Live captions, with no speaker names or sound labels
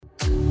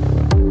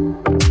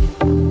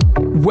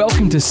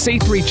Welcome to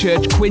C3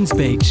 Church, Quinns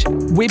Beach.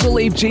 We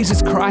believe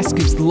Jesus Christ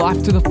gives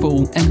life to the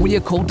full, and we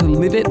are called to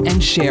live it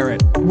and share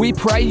it. We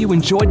pray you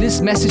enjoyed this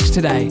message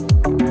today.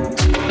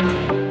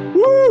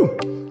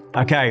 Woo!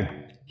 Okay,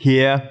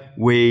 here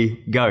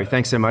we go.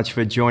 Thanks so much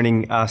for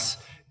joining us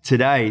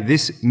today.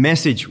 This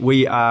message,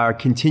 we are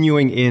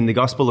continuing in the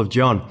Gospel of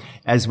John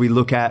as we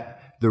look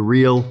at the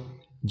real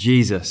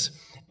Jesus.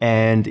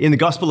 And in the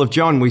Gospel of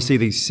John, we see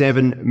these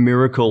 7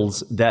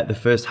 miracles that the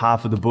first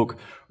half of the book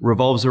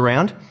revolves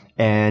around.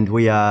 And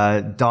we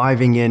are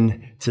diving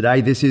in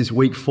today. This is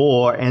week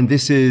 4, and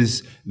this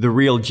is the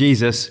real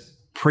Jesus,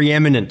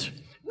 preeminent.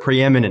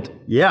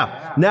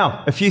 Yeah.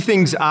 Now, a few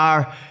things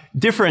are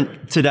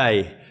different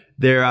today.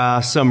 There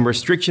are some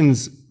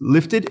restrictions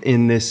lifted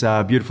in this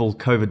beautiful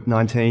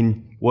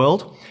COVID-19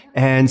 world.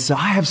 And so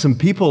I have some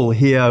people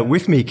here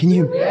with me. Can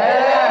you...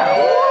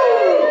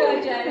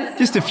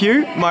 Just a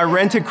few. My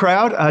renter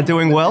crowd are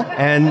doing well,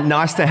 and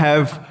nice to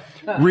have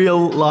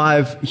real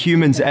live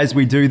humans as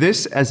we do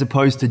this, as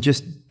opposed to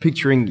just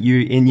picturing you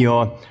in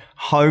your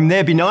home there.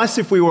 It'd be nice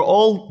if we were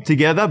all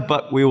together,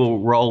 but we will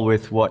roll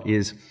with what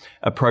is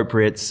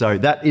appropriate. So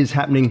that is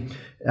happening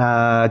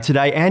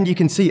today. And you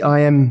can see I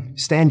am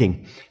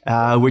standing,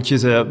 which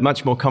is a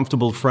much more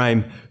comfortable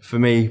frame for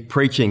me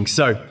preaching.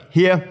 So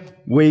here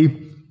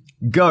we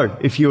go.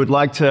 If you would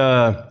like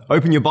to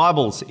open your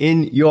Bibles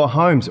in your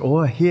homes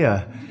or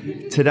here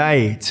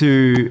today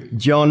to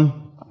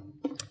John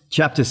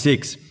chapter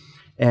 6.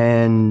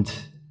 And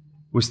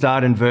we'll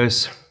start in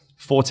verse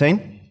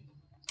 14,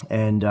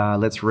 and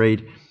let's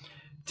read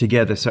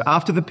together. So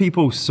after the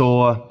people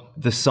saw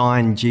the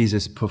sign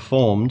Jesus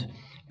performed,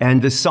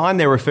 and the sign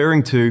they're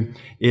referring to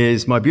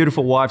is my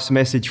beautiful wife's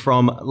message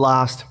from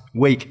last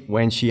week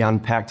when she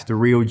unpacked the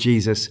real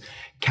Jesus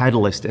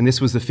catalyst. And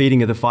this was the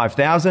feeding of the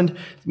 5,000,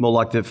 more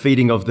like the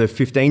feeding of the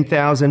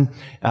 15,000.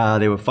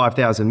 There were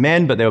 5,000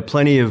 men, but there were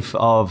plenty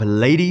of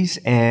ladies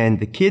and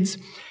the kids.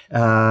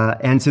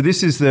 And so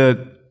this is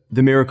the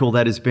miracle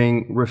that is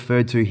being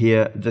referred to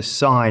here, the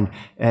sign.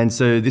 And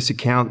so this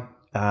account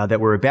that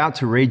we're about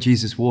to read,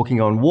 Jesus walking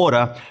on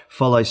water,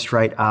 follows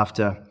straight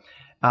after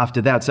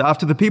that. So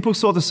after the people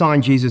saw the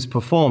sign Jesus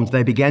performed,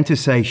 they began to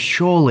say,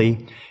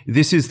 surely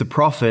this is the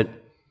prophet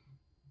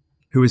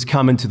who has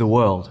come into the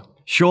world.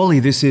 Surely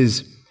this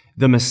is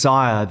the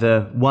Messiah,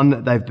 the one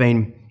that they've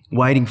been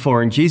waiting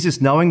for. And Jesus,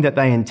 knowing that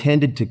they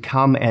intended to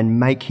come and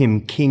make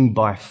him king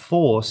by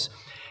force,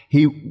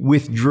 he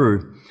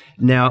withdrew.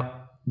 Now,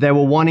 they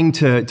were wanting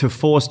to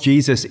force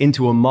Jesus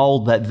into a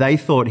mold that they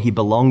thought he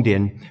belonged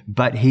in,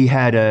 but he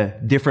had a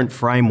different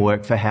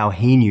framework for how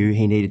he knew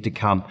he needed to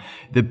come.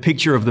 The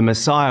picture of the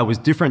Messiah was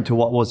different to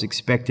what was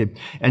expected.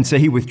 And so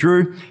he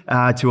withdrew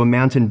to a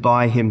mountain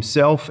by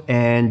himself.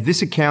 And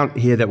this account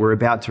here that we're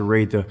about to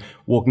read, the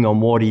walking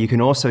on water, you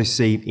can also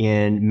see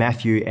in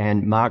Matthew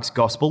and Mark's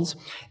Gospels.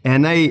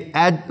 And they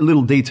add a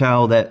little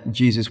detail that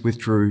Jesus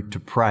withdrew to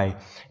pray.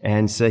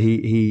 And so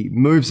he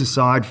moves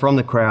aside from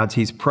the crowds.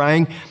 He's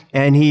praying,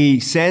 and he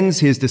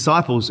sends his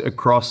disciples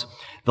across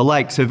the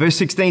lake. So verse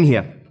 16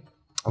 here.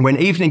 When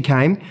evening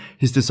came,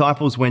 his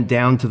disciples went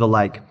down to the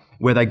lake,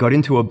 where they got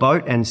into a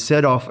boat and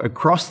set off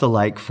across the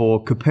lake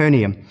for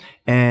Capernaum.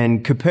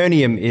 And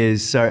Capernaum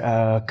is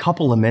a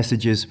couple of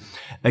messages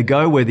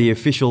ago where the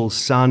official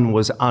son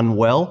was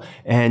unwell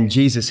and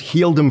Jesus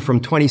healed him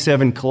from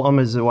 27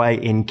 kilometers away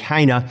in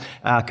Cana.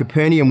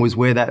 Capernaum was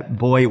where that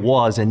boy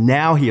was, and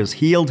now he is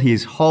healed, he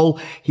is whole,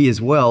 he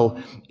is well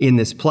in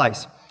this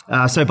place.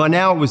 So by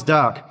now it was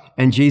dark,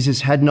 and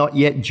Jesus had not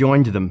yet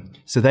joined them.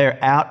 So they are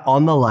out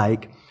on the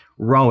lake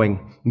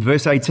rowing.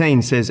 Verse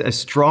 18 says, a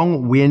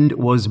strong wind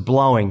was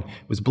blowing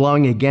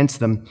against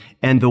them,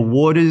 and the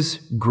waters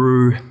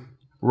grew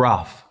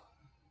rough.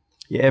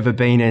 You ever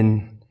been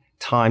in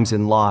times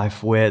in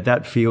life where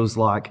that feels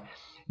like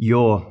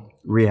your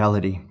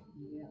reality?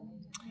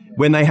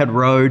 When they had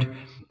rowed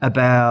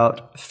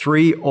about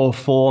 3 or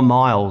 4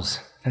 miles,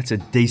 that's a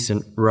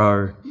decent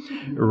row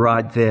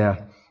right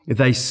there,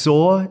 they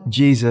saw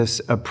Jesus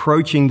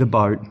approaching the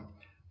boat,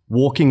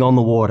 walking on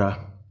the water.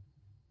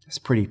 It's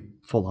pretty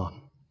full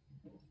on.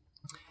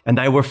 And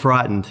they were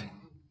frightened.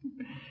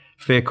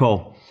 Fair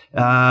call.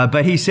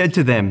 But he said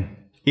to them,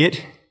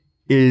 it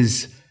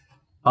is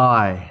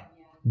I.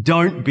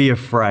 Don't be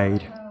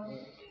afraid.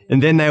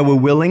 And then they were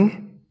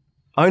willing,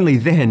 only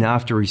then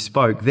after he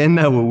spoke, then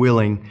they were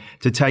willing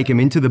to take him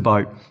into the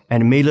boat,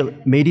 and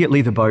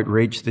immediately the boat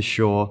reached the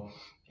shore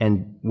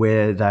and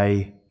where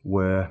they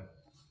were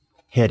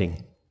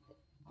heading.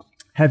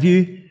 Have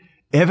you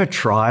ever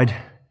tried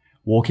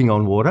walking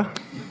on water?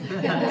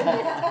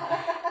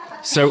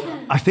 So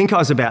I think I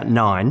was about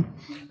 9,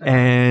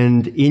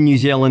 and in New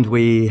Zealand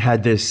we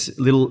had this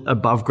little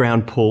above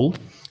ground pool,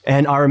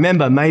 and I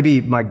remember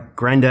maybe my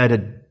granddad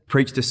had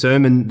preached a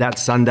sermon that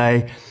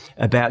Sunday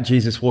about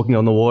Jesus walking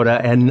on the water,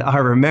 and I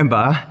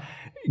remember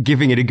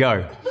giving it a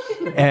go.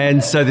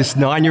 And so this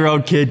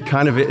 9-year-old kid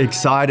kind of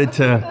excited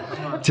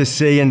to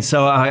see, and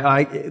so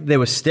there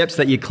were steps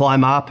that you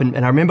climb up, and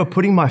I remember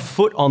putting my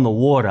foot on the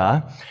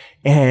water,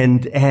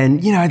 and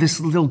you know, this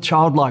little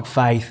childlike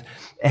faith,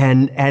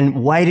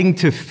 and waiting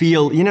to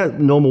feel,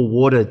 normal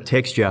water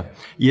texture.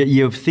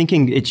 You're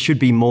thinking it should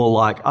be more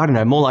like,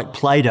 more like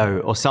Play-Doh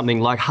or something,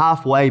 like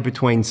halfway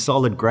between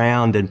solid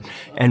ground.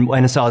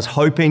 And so I was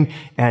hoping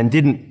and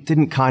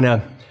didn't kind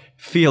of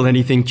feel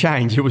anything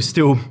change. It was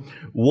still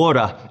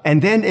water.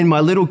 And then in my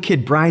little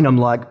kid brain, I'm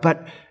like,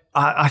 but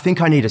I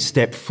think I need to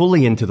step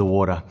fully into the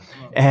water.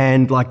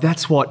 And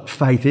that's what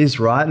faith is,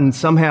 right? And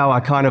somehow I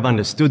kind of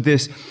understood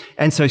this.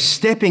 And so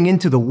stepping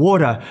into the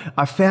water,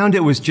 I found it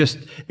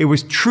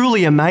was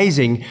truly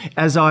amazing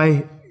as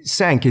I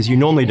sank, as you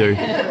normally do.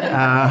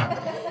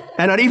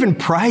 And I'd even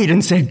prayed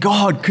and said,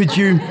 God, could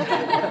you...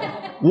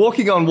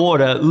 Walking on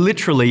water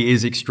literally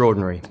is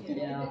extraordinary.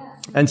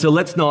 And so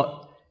let's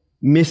not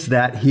miss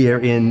that here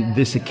in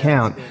this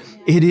account.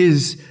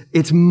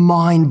 It's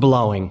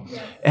mind-blowing.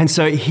 And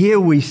so here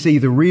we see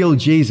the real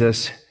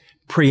Jesus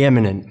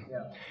preeminent.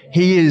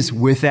 He is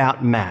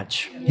without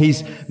match.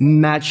 He's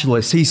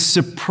matchless. He's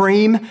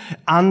supreme,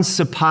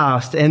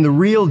 unsurpassed. And the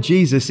real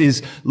Jesus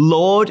is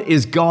Lord,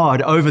 is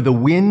God over the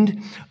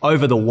wind,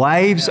 over the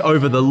waves,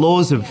 over the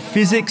laws of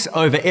physics,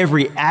 over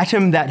every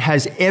atom that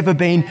has ever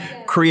been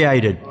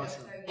created.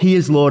 He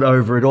is Lord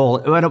over it all.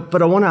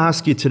 But I want to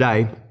ask you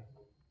today,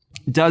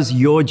 does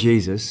your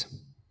Jesus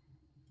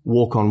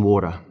walk on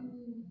water?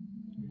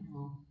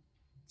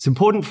 It's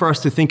important for us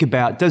to think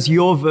about, does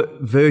your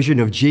version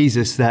of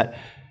Jesus, that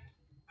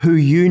who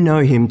you know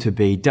him to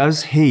be,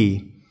 does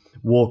he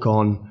walk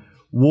on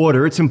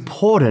water? It's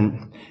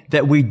important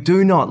that we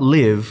do not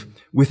live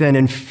with an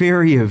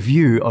inferior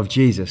view of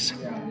Jesus.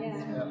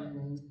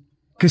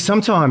 Because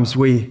sometimes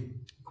we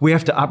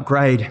have to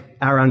upgrade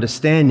our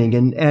understanding,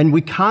 and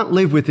we can't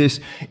live with this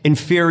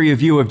inferior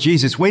view of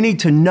Jesus. We need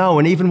to know,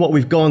 and even what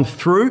we've gone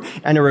through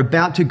and are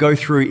about to go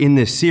through in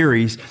this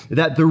series,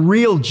 that the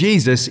real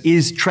Jesus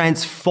is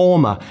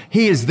transformer.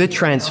 He is the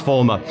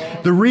transformer.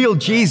 The real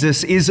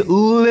Jesus is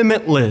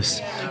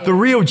limitless. The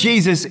real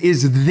Jesus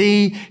is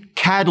the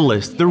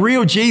catalyst. The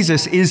real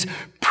Jesus is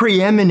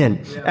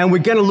preeminent. And we're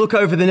going to look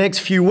over the next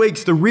few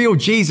weeks. The real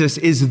Jesus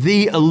is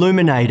the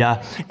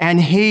illuminator, and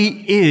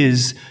he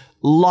is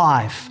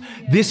life.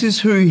 This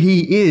is who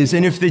he is.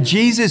 And if the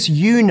Jesus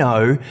you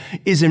know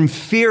is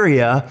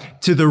inferior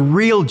to the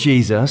real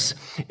Jesus,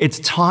 it's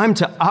time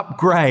to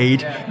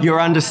upgrade your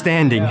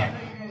understanding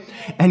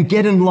and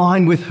get in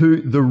line with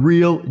who the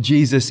real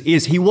Jesus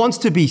is. He wants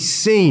to be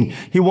seen.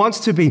 He wants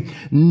to be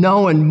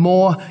known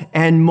more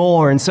and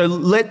more. And so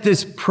let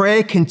this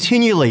prayer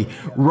continually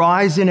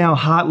rise in our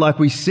heart, like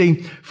we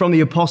see from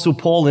the Apostle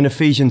Paul in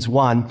Ephesians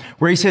 1,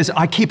 where he says,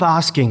 I keep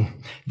asking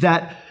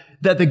that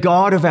the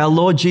God of our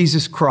Lord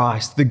Jesus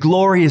Christ, the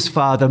glorious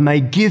Father,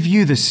 may give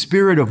you the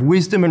spirit of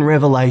wisdom and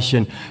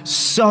revelation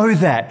so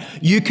that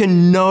you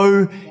can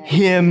know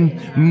him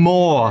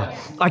more.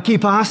 I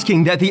keep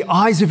asking that the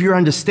eyes of your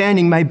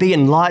understanding may be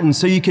enlightened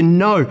so you can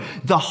know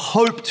the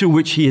hope to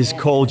which he has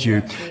called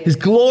you, his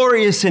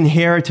glorious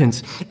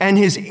inheritance, and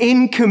his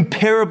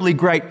incomparably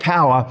great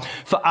power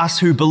for us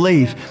who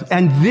believe.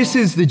 And this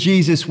is the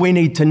Jesus we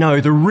need to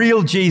know, the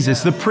real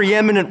Jesus, the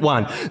preeminent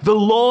one, the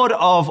Lord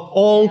of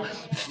all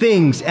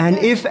things. And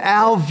if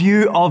our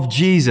view of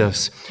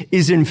Jesus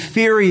is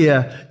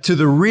inferior to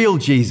the real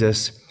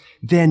Jesus,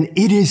 then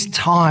it is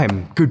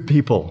time, good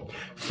people,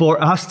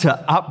 for us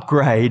to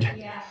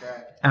upgrade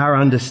our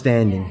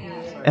understanding.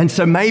 And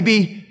so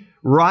maybe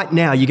right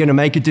now you're going to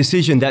make a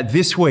decision that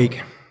this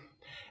week,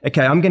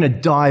 okay, I'm going to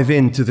dive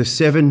into the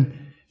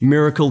 7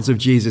 miracles of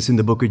Jesus in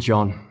the book of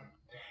John.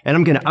 And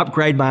I'm going to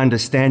upgrade my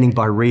understanding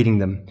by reading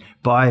them,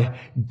 by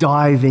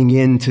diving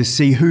in to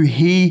see who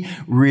he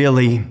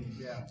really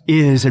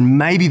is. And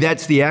maybe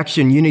that's the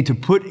action you need to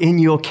put in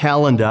your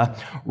calendar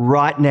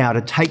right now,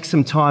 to take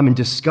some time and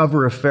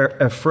discover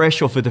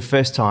afresh or for the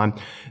first time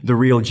the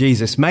real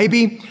Jesus.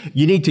 Maybe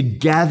you need to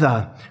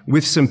gather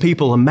with some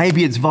people, and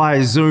maybe it's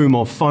via Zoom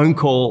or phone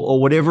call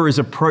or whatever is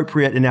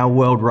appropriate in our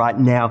world right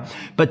now,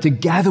 but to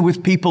gather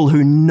with people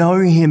who know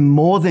him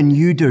more than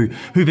you do,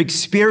 who've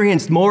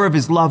experienced more of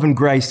his love and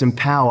grace and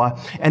power.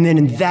 And then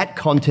in that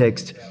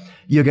context,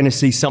 you're going to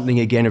see something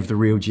again of the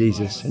real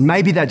Jesus. And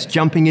maybe that's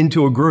jumping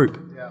into a group,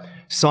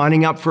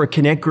 signing up for a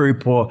connect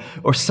group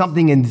or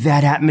something in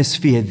that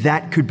atmosphere.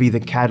 That could be the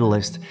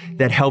catalyst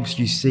that helps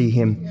you see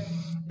him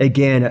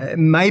again.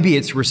 Maybe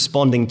it's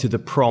responding to the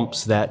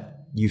prompts that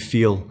you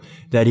feel,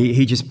 that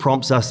he just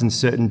prompts us in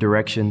certain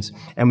directions,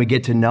 and we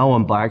get to know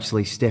him by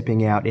actually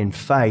stepping out in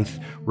faith,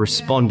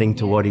 responding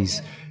to what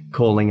he's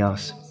calling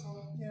us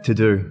to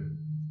do.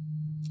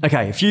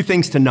 Okay, a few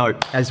things to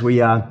note as we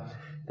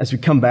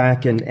come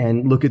back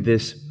and look at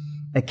this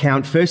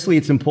account. Firstly,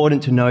 it's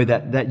important to know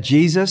that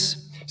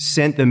Jesus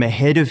sent them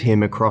ahead of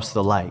him across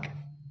the lake.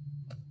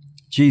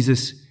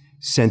 Jesus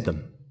sent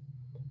them.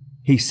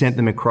 He sent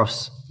them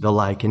across the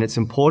lake. And it's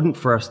important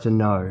for us to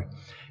know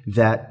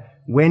that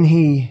when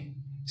he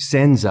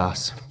sends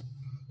us,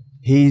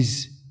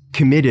 he's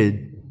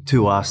committed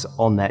to us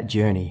on that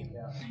journey.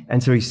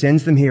 And so he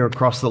sends them here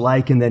across the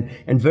lake. And then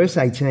in verse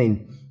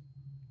 18,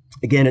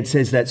 again, it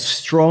says that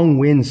strong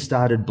winds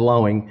started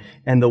blowing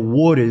and the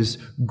waters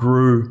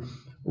grew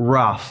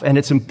rough. And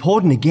it's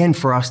important again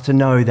for us to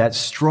know that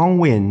strong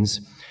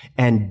winds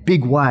and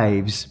big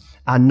waves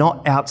are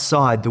not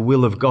outside the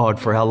will of God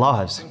for our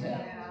lives.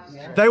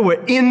 They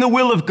were in the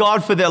will of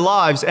God for their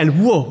lives,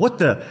 and whoa,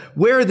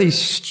 where are these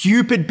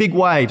stupid big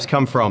waves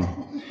come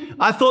from?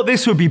 I thought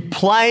this would be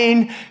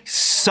plain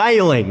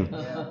sailing.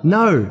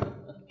 No,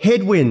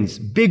 headwinds,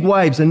 big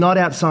waves are not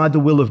outside the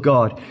will of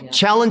God.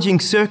 Challenging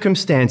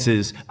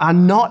circumstances are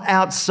not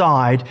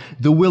outside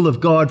the will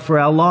of God for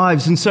our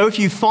lives. And so if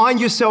you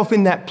find yourself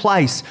in that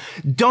place,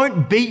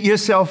 don't beat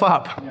yourself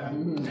up.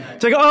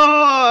 It's like,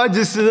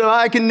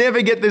 I can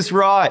never get this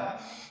right.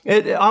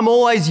 I'm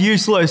always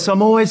useless.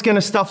 I'm always going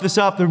to stuff this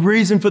up. The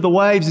reason for the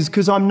waves is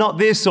because I'm not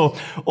this or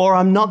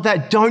I'm not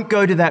that. Don't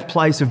go to that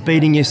place of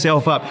beating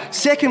yourself up.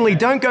 Secondly,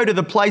 don't go to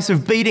the place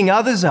of beating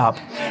others up,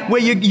 where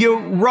you're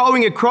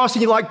rowing across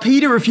and you're like,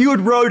 Peter, if you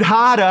had rowed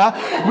harder,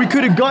 we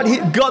could have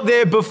got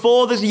there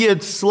before this.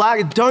 You'd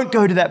slack. Don't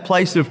go to that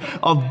place of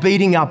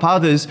beating up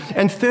others.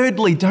 And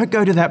thirdly, don't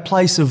go to that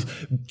place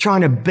of trying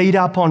to beat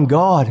up on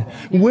God.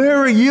 Where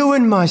are you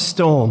in my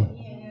storm?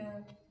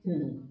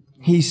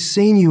 He's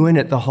seen you in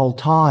it the whole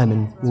time,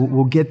 and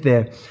we'll get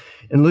there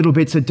in a little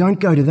bit. So don't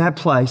go to that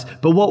place.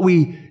 But what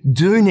we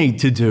do need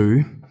to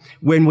do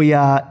when we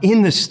are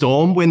in the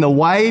storm, when the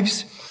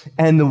waves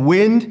and the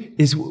wind,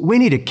 is we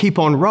need to keep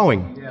on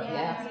rowing.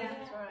 Yeah.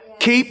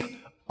 Keep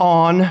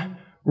on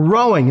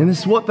rowing. And this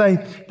is what they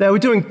were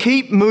doing.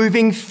 Keep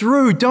moving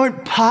through.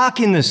 Don't park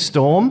in the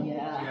storm.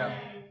 Yeah.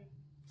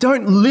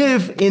 Don't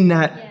live in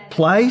that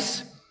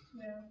place.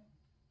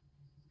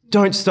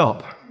 Don't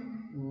stop.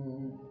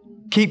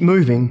 Keep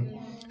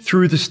moving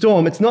through the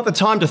storm. It's not the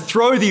time to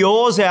throw the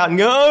oars out and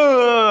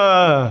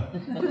go,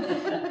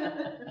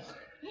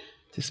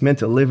 just meant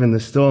to live in the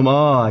storm.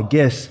 I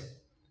guess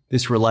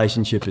this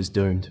relationship is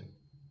doomed.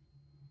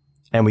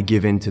 And we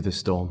give in to the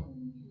storm.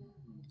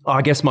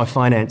 I guess my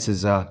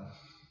finances are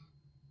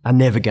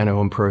never going to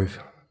improve.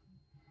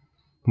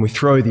 And we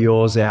throw the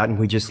oars out and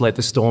we just let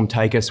the storm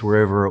take us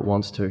wherever it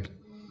wants to.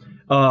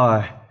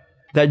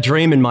 That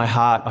dream in my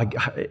heart,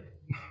 I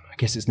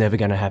guess it's never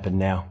going to happen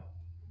now.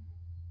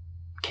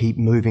 Keep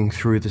moving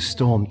through the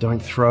storm. Don't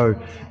throw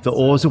the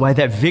oars away.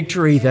 That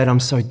victory that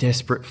I'm so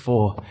desperate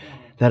for,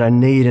 that I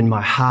need in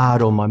my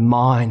heart or my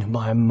mind,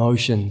 my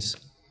emotions.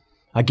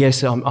 I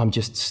guess I'm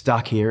just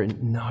stuck here.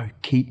 And no,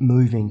 keep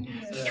moving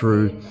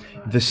through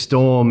the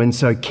storm. And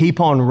so keep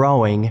on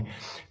rowing,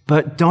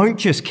 but don't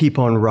just keep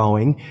on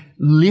rowing.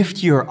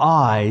 Lift your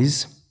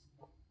eyes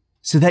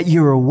so that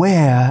you're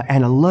aware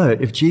and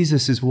alert if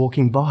Jesus is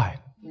walking by.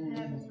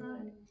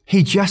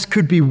 He just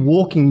could be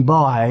walking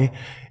by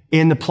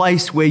in the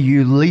place where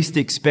you least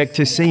expect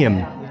to see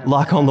him,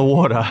 like on the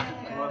water.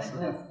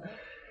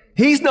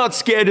 He's not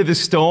scared of the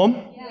storm.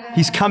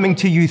 He's coming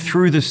to you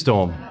through the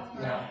storm.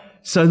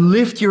 So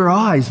lift your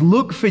eyes,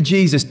 look for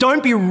Jesus.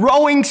 Don't be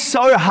rowing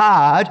so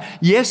hard.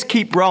 Yes,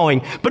 keep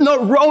rowing, but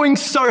not rowing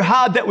so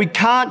hard that we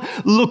can't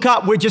look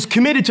up. We're just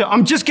committed to,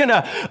 I'm just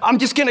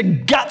gonna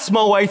guts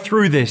my way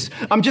through this.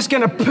 I'm just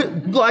gonna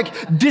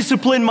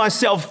discipline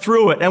myself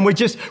through it. And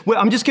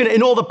I'm just gonna,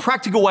 in all the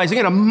practical ways, I'm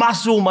gonna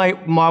muscle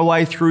my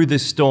way through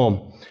this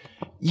storm.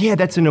 Yeah,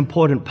 that's an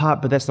important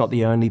part, but that's not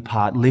the only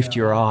part. Lift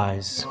your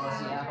eyes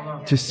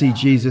to see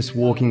Jesus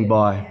walking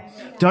by.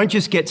 Don't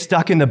just get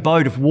stuck in the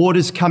boat. If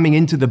water's coming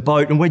into the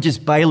boat and we're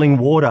just bailing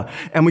water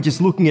and we're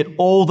just looking at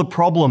all the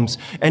problems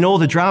and all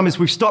the dramas,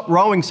 we've stopped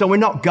rowing, so we're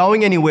not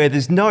going anywhere.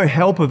 There's no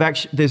hope of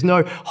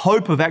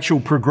actual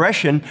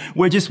progression.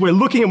 We're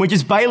looking and we're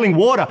just bailing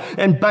water.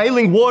 And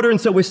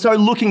so we're so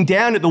looking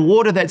down at the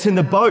water that's in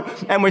the boat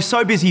and we're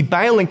so busy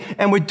bailing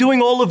and we're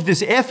doing all of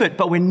this effort,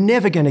 but we're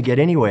never going to get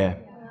anywhere.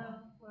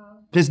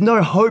 There's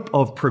no hope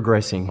of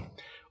progressing.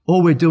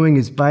 All we're doing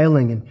is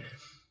bailing. And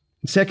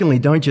secondly,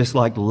 don't just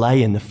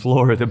lay in the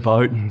floor of the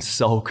boat and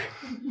sulk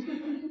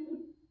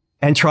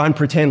and try and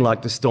pretend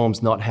like the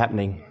storm's not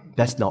happening.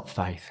 That's not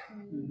faith.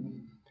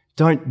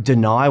 Don't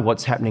deny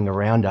what's happening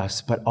around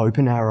us, but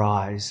open our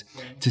eyes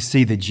to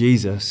see the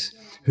Jesus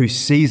who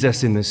sees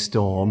us in the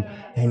storm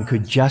and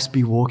could just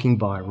be walking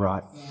by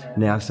right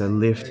now. So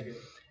lift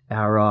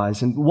our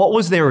eyes. And what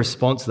was their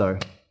response though?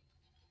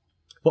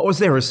 What was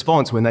their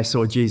response when they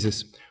saw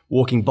Jesus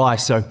walking by?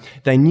 So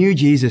they knew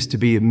Jesus to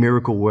be a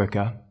miracle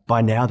worker.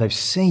 By now, they've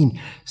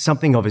seen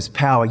something of his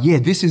power. Yeah,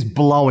 this is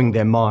blowing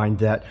their mind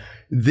that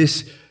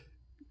this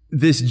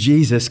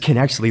Jesus can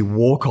actually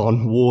walk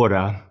on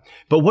water.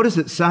 But what does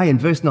it say in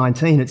verse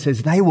 19? It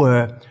says they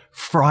were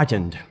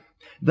frightened.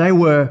 They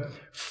were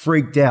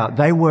freaked out.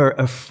 They were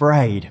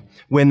afraid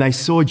when they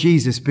saw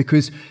Jesus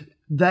because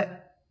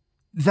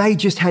they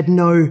just had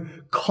no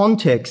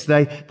context.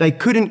 They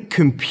couldn't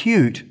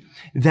compute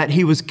that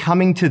he was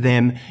coming to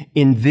them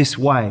in this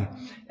way.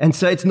 And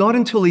so it's not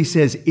until he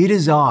says, "It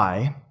is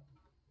I,"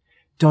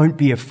 don't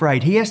be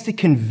afraid. He has to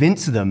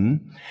convince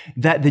them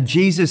that the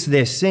Jesus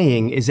they're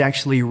seeing is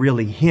actually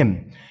really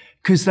him,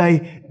 because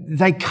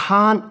they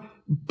can't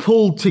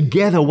pull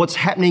together what's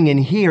happening in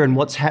here and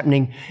what's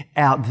happening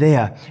out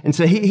there. And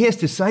so he has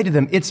to say to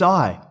them, "It's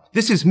I.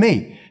 This is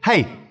me.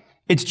 Hey,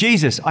 it's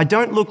Jesus. I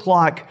don't look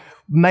like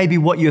maybe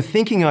what you're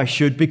thinking I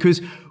should,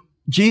 because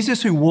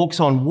Jesus who walks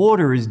on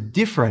water is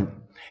different.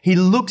 He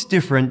looks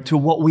different to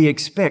what we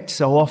expect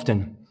so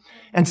often.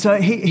 And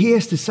so he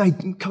has to say,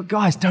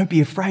 guys, don't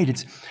be afraid.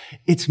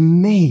 It's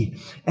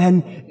me.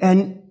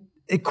 And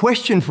a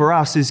question for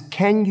us is,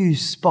 can you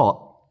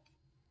spot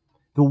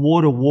the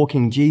water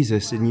walking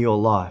Jesus in your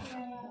life?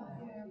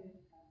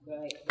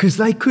 Because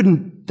they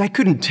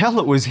couldn't tell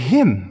it was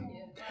him.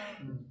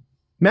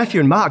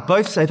 Matthew and Mark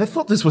both say they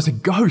thought this was a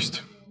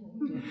ghost.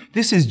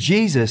 This is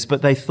Jesus,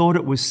 but they thought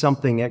it was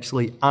something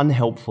actually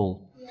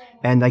unhelpful.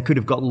 And they could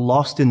have got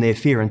lost in their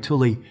fear until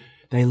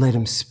they let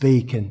him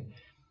speak. And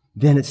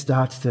then it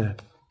starts to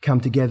come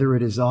together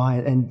at his eye.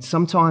 And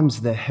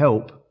sometimes the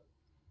help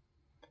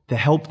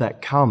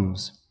that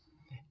comes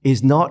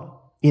is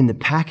not in the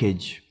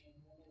package,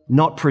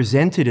 not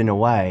presented in a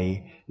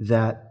way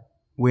that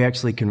we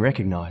actually can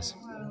recognize.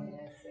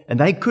 And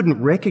they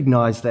couldn't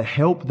recognize the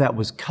help that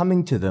was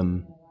coming to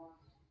them.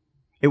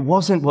 It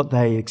wasn't what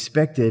they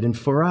expected. And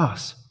for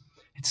us,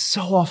 it's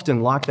so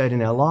often like that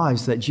in our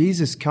lives, that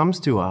Jesus comes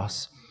to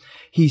us.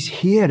 He's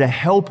here to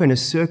help in a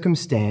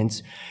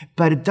circumstance,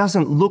 but it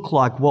doesn't look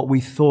like what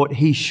we thought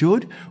he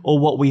should or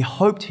what we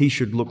hoped he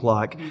should look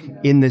like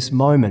in this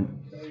moment.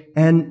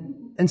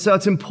 And so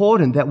it's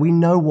important that we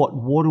know what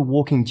water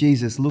walking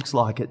Jesus looks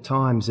like at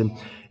times.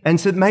 And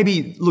so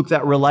maybe, look,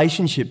 that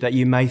relationship that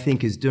you may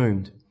think is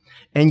doomed,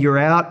 and you're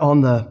out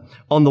on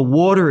the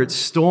water, it's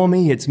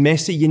stormy, it's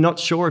messy, you're not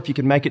sure if you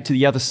can make it to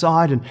the other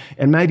side,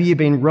 and maybe you've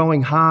been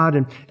rowing hard,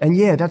 and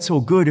yeah, that's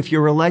all good. If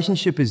your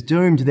relationship is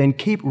doomed, then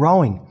keep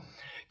rowing.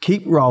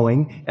 Keep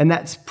rowing, and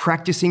that's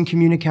practicing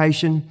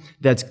communication,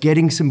 that's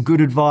getting some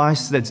good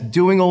advice, that's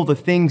doing all the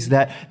things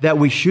that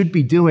we should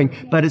be doing.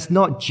 But it's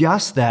not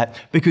just that,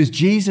 because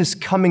Jesus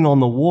coming on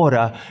the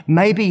water,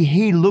 maybe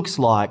he looks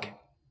like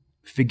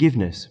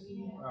forgiveness.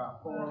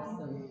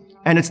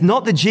 And it's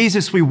not the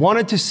Jesus we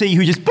wanted to see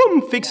who just,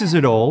 boom, fixes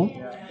it all.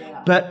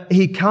 But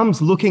he comes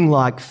looking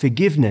like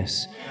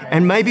forgiveness.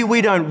 And maybe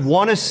we don't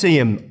want to see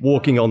him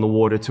walking on the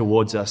water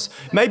towards us.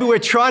 Maybe we're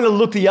trying to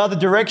look the other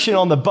direction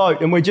on the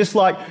boat, and we're just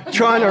like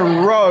trying to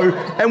row.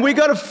 And we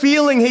got a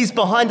feeling he's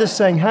behind us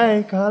saying,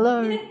 hey,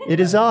 hello, it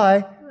is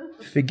I,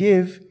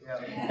 forgive.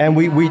 And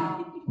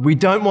we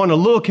don't want to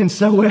look. And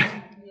so we're...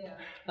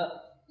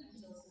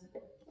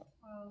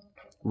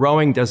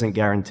 Rowing doesn't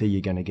guarantee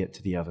you're going to get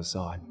to the other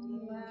side.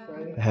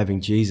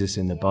 Having Jesus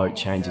in the boat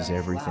changes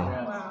everything.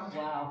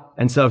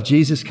 And so if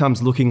Jesus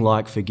comes looking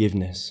like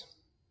forgiveness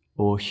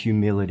or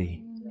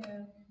humility,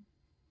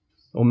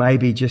 or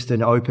maybe just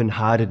an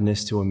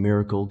open-heartedness to a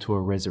miracle, to a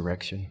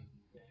resurrection,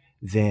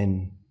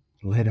 then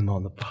let him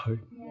on the boat.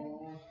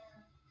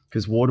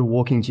 Because water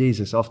walking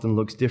Jesus often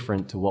looks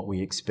different to what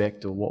we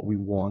expect or what we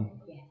want.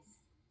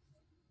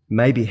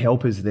 Maybe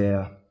help is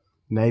there.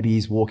 Maybe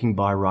he's walking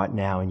by right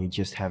now and you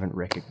just haven't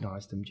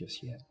recognized him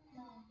just yet.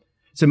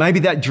 So maybe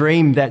that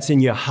dream that's in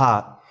your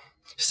heart,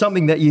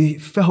 something that you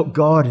felt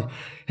God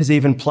has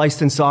even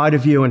placed inside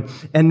of you,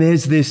 and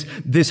there's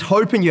this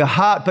hope in your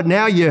heart, but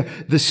now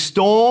the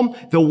storm,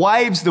 the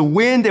waves, the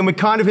wind, and we're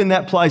kind of in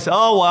that place,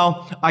 oh,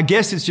 well, I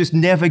guess it's just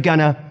never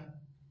gonna.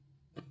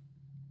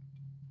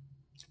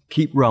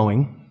 Keep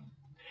rowing.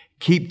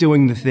 Keep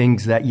doing the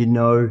things that you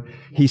know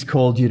he's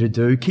called you to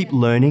do. Keep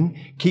learning.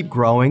 Keep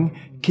growing.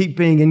 Keep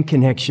being in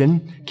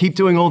connection. Keep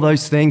doing all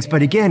those things.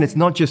 But again, it's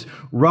not just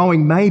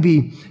rowing.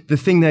 Maybe the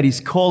thing that he's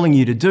calling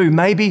you to do,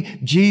 maybe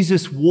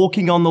Jesus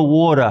walking on the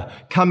water,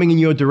 coming in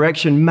your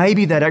direction,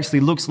 maybe that actually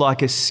looks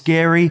like a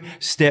scary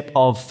step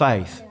of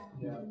faith.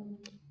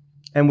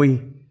 And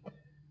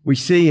we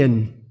see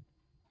in,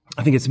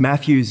 I think it's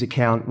Matthew's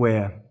account,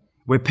 where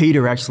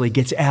Peter actually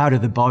gets out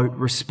of the boat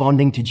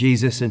responding to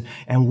Jesus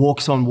and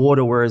walks on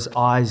water where his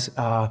eyes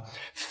are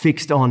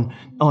fixed on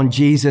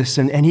Jesus,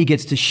 and he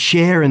gets to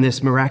share in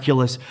this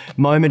miraculous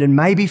moment. And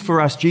maybe for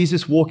us,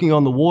 Jesus walking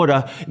on the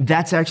water,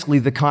 that's actually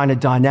the kind of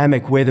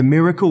dynamic where the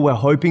miracle we're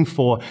hoping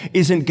for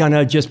isn't going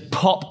to just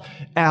pop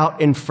out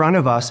in front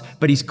of us,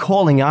 but he's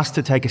calling us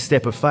to take a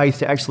step of faith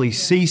to actually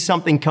see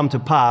something come to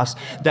pass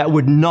that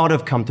would not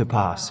have come to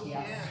pass.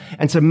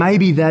 And so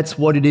maybe that's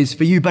what it is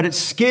for you, but it's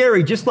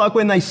scary. Just like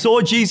when they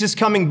saw Jesus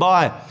coming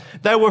by,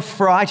 they were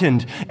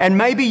frightened. And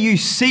maybe you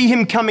see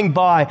him coming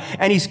by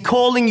and he's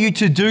calling you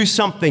to do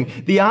something.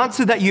 The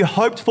answer that you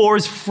hoped for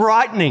is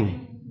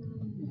frightening.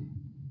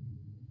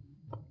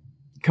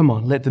 Come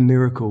on, let the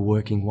miracle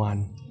working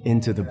one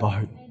into the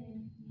boat.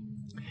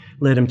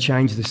 Let him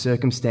change the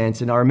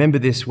circumstance. And I remember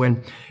this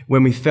when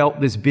we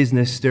felt this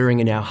business stirring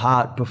in our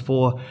heart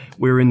before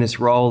we were in this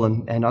role.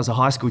 And I was a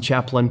high school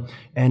chaplain,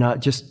 and I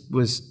just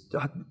was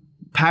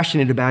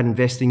passionate about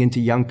investing into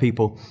young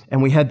people.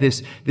 And we had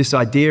this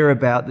idea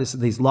about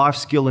these life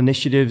skill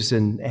initiatives,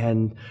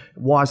 and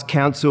Wise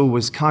Counsel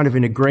was kind of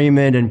in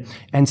agreement.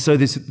 And so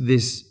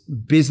this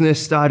business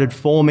started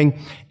forming,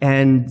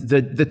 and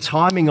the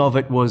timing of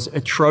it was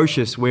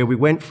atrocious, where we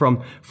went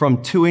from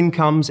 2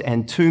 incomes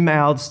and 2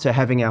 mouths to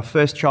having our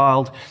first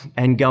child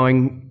and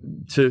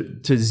going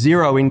to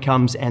 0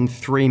 incomes and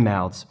 3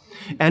 mouths.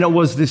 And it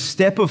was this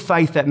step of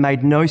faith that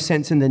made no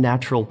sense in the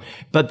natural.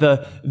 But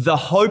the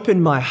hope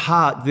in my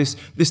heart, this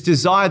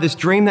desire, this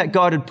dream that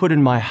God had put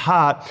in my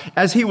heart,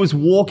 as he was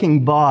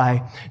walking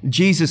by,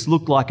 Jesus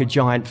looked like a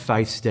giant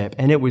faith step,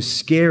 and it was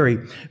scary.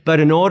 But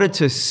in order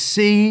to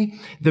see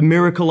the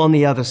miracle on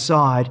the other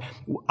side,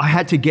 I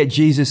had to get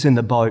Jesus in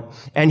the boat,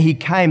 and he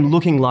came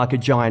looking like a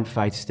giant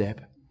faith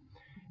step.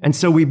 And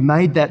so we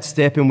made that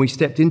step and we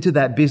stepped into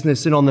that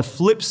business. And on the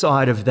flip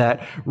side of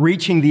that,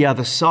 reaching the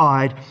other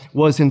side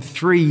was in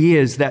 3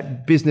 years,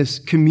 that business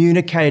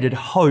communicated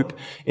hope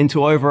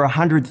into over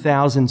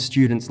 100,000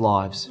 students'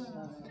 lives.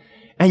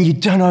 And you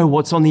don't know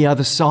what's on the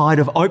other side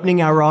of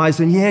opening our eyes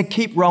and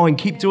keep rowing,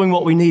 keep doing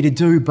what we need to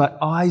do, but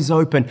eyes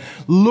open,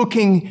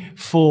 looking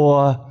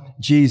for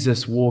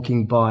Jesus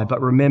walking by.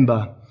 But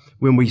remember,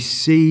 when we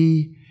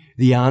see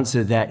the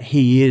answer that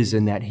he is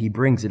and that he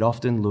brings, it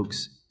often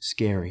looks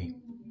scary.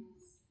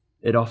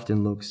 It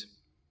often looks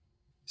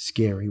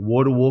scary.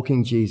 Water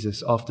walking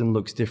Jesus often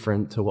looks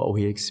different to what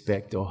we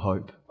expect or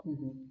hope.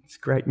 It's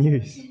great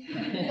news.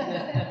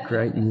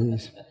 Great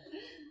news.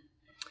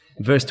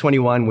 In verse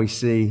 21, we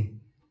see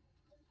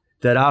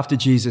that after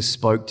Jesus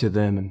spoke to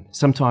them, and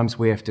sometimes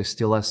we have to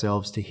still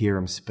ourselves to hear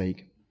him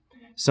speak.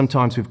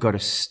 Sometimes we've got to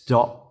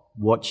stop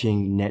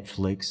watching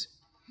Netflix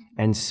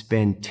and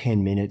spend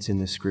 10 minutes in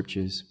the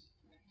scriptures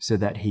so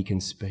that he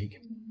can speak.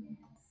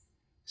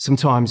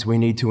 Sometimes we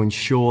need to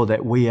ensure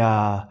that we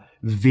are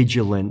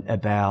vigilant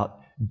about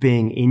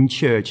being in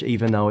church,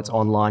 even though it's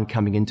online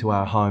coming into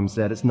our homes,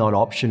 that it's not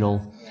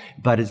optional,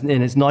 but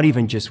it's not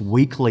even just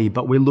weekly,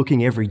 but we're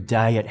looking every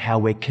day at how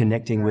we're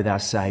connecting with our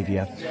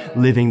Saviour,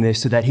 living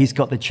this so that he's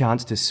got the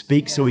chance to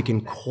speak, so we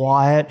can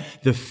quiet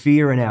the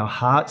fear in our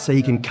hearts, so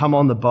he can come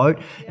on the boat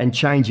and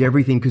change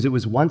everything, because it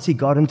was once he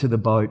got into the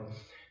boat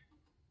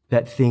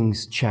that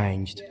things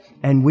changed.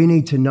 And we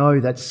need to know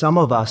that some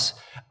of us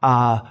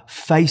are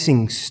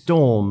facing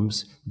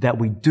storms that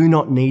we do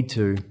not need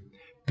to,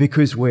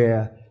 because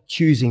we're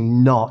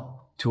choosing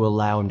not to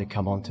allow him to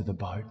come onto the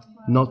boat,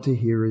 not to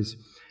hear his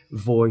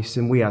voice.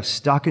 And we are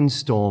stuck in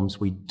storms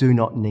we do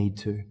not need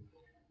to.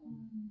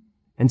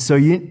 And so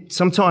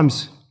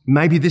sometimes,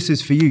 maybe this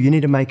is for you, you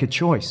need to make a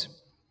choice,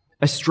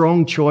 a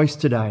strong choice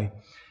today.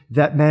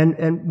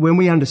 And when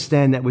we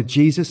understand that with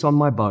Jesus on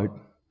my boat,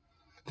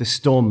 the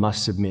storm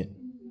must submit.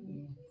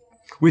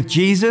 With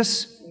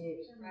Jesus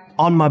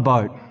on my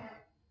boat,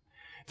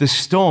 the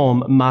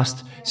storm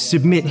must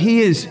submit.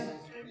 He is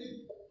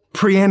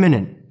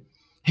preeminent.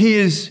 He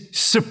is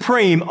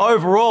supreme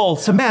over all.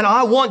 So man,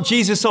 I want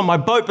Jesus on my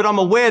boat, but I'm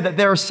aware that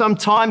there are some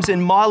times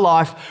in my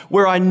life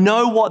where I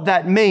know what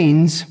that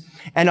means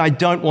and I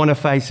don't want to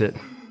face it.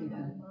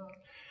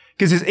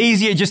 Because it's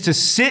easier just to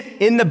sit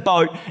in the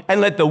boat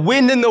and let the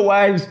wind and the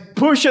waves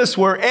push us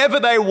wherever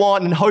they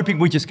want and hoping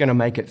we're just going to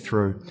make it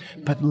through.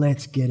 But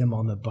let's get him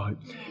on the boat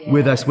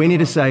with us. We need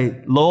to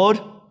say, Lord,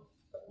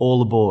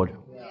 all aboard.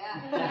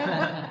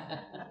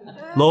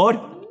 Lord,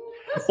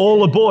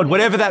 all aboard,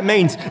 whatever that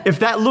means. If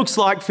that looks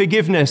like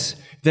forgiveness,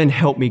 then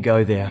help me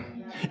go there.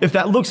 If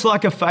that looks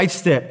like a faith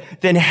step,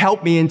 then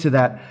help me into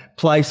that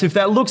place. If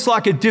that looks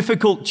like a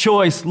difficult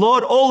choice,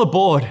 Lord, all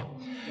aboard.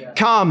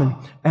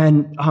 Come,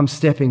 and I'm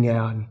stepping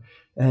out.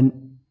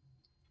 And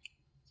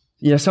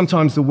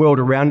sometimes the world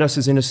around us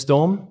is in a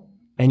storm,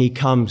 and he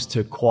comes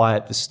to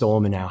quiet the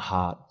storm in our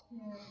heart.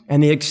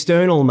 And the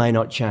external may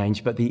not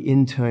change, but the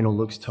internal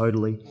looks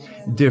totally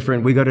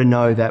different. We got to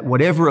know that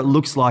whatever it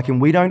looks like, and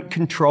we don't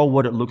control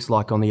what it looks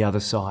like on the other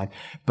side,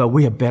 but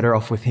we are better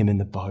off with him in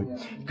the boat,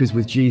 because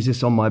with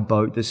Jesus on my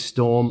boat, the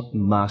storm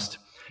must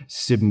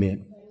submit.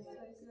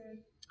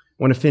 I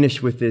want to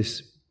finish with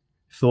this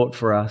thought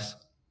for us.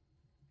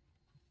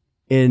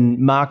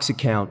 In Mark's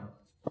account,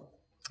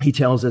 he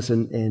tells us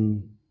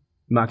in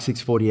Mark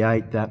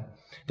 6:48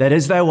 that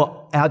as they were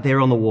out there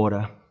on the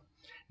water,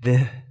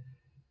 the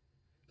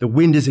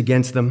wind is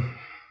against them,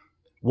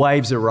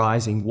 waves are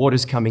rising,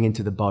 water's coming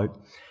into the boat.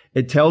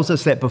 It tells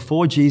us that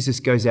before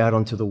Jesus goes out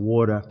onto the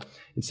water,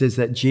 it says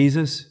that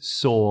Jesus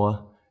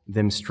saw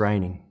them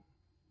straining.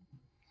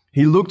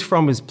 He looked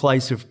from his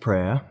place of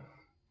prayer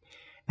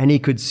and he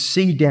could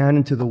see down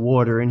into the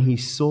water and he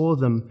saw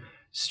them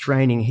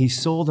straining. He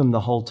saw them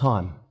the whole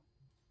time.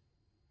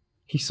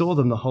 He saw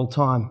them the whole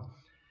time.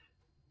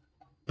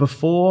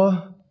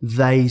 Before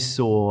they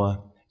saw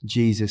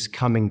Jesus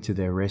coming to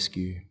their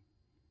rescue,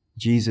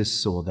 Jesus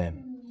saw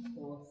them.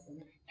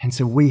 And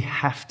so we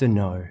have to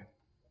know,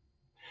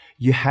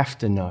 you have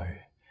to know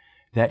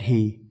that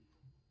he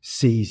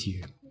sees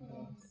you.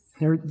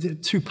 There are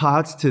two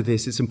parts to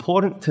this. It's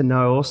important to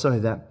know also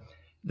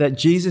that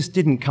Jesus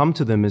didn't come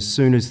to them as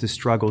soon as the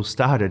struggle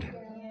started.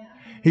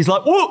 He's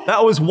like, whoa,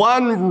 that was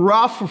one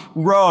rough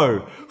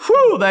row.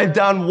 Whew, they've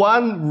done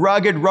one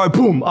rugged row.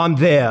 Boom, I'm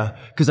there.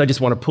 Because I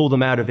just want to pull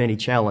them out of any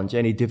challenge,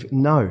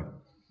 No.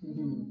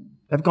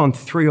 They've gone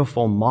 3 or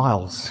 4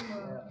 miles.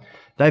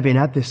 They've been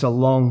at this a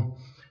long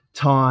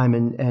time.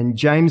 And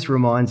James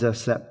reminds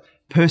us that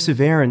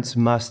perseverance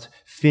must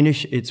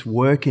finish its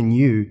work in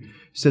you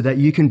so that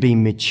you can be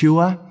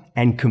mature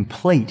and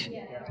complete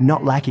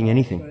not lacking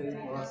anything.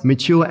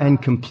 Mature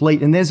and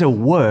complete. And there's a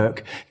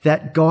work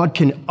that God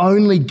can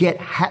only get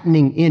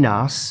happening in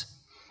us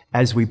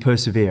as we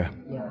persevere.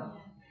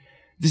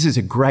 This is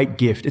a great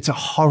gift. It's a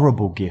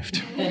horrible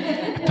gift,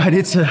 but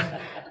it's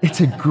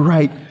a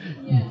great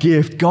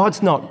gift.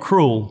 God's not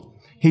cruel.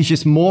 He's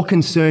just more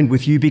concerned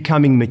with you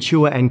becoming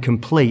mature and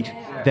complete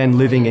than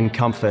living in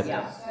comfort.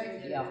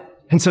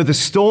 And so the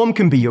storm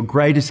can be your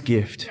greatest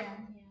gift,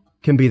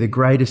 can be the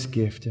greatest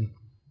gift. And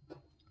I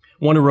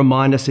want to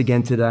remind us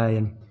again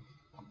today,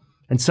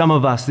 and some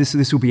of us,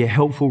 this will be a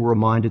helpful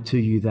reminder to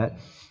you that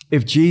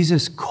if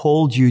Jesus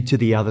called you to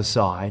the other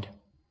side,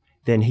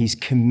 then he's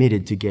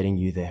committed to getting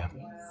you there.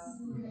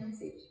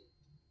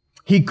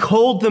 He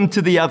called them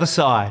to the other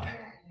side.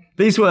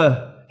 These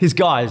were his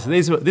guys.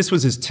 This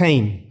was his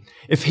team.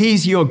 If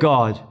he's your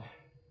God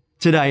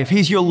today, if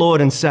he's your Lord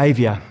and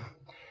Savior,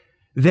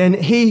 then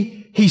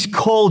he's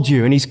called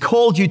you, and he's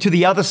called you to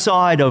the other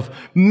side of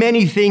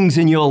many things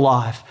in your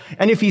life.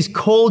 And if he's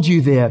called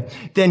you there,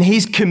 then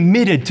he's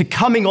committed to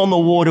coming on the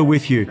water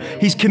with you.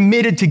 He's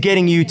committed to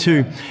getting you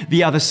to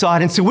the other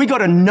side. And so we got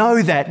to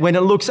know that when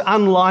it looks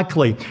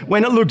unlikely,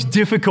 when it looks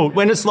difficult,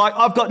 when it's like,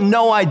 I've got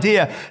no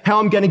idea how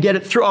I'm going to get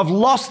it through. I've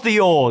lost the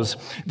oars.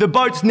 The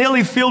boat's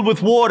nearly filled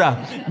with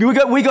water.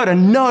 We got to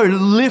know,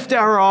 lift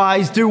our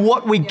eyes, do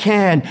what we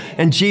can.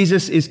 And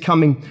Jesus is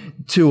coming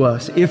to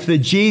us. If the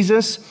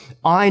Jesus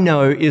I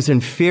know is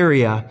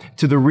inferior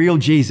to the real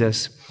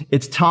Jesus,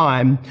 it's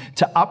time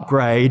to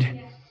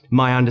upgrade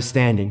my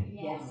understanding.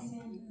 Yes.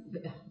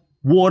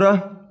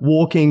 Water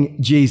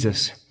walking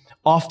Jesus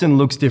often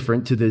looks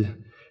different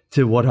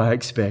to what I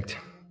expect.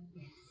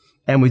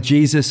 And with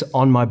Jesus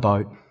on my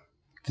boat,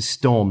 the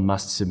storm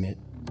must submit.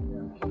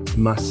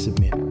 Must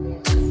submit.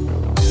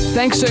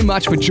 Thanks so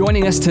much for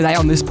joining us today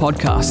on this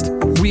podcast.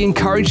 We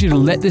encourage you to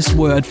let this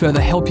word further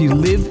help you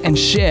live and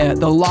share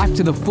the life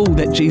to the full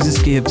that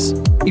Jesus gives.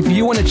 If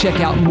you want to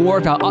check out more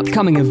of our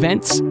upcoming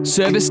events,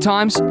 service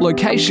times,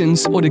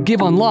 locations, or to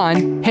give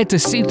online, head to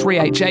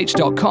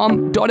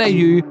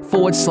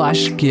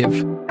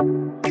c3hh.com.au/give.